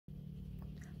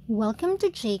Welcome to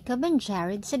Jacob and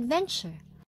Jared's adventure.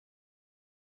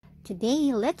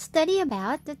 Today, let's study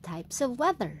about the types of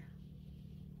weather.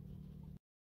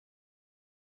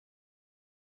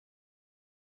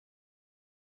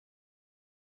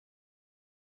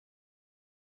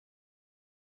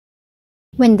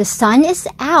 When the sun is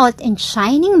out and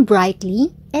shining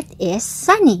brightly, it is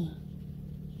sunny.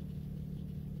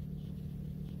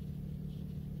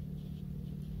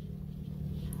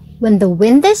 When the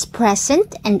wind is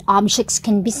present and objects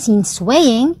can be seen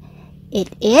swaying, it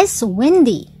is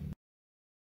windy.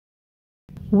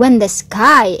 When the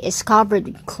sky is covered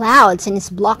with clouds and is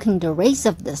blocking the rays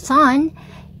of the sun,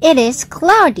 it is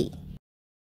cloudy.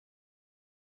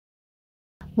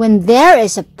 When there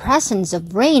is a presence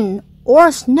of rain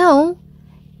or snow,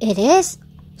 it is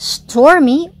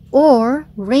stormy or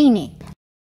raining.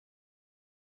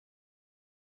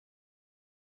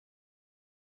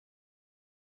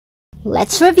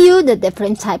 Let's review the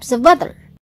different types of weather.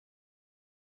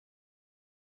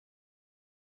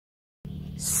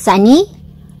 Sunny,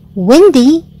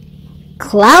 windy,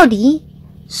 cloudy,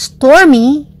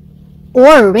 stormy,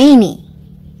 or rainy.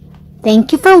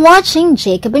 Thank you for watching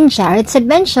Jacob and Jared's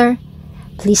adventure.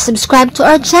 Please subscribe to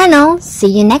our channel.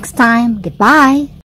 See you next time. Goodbye.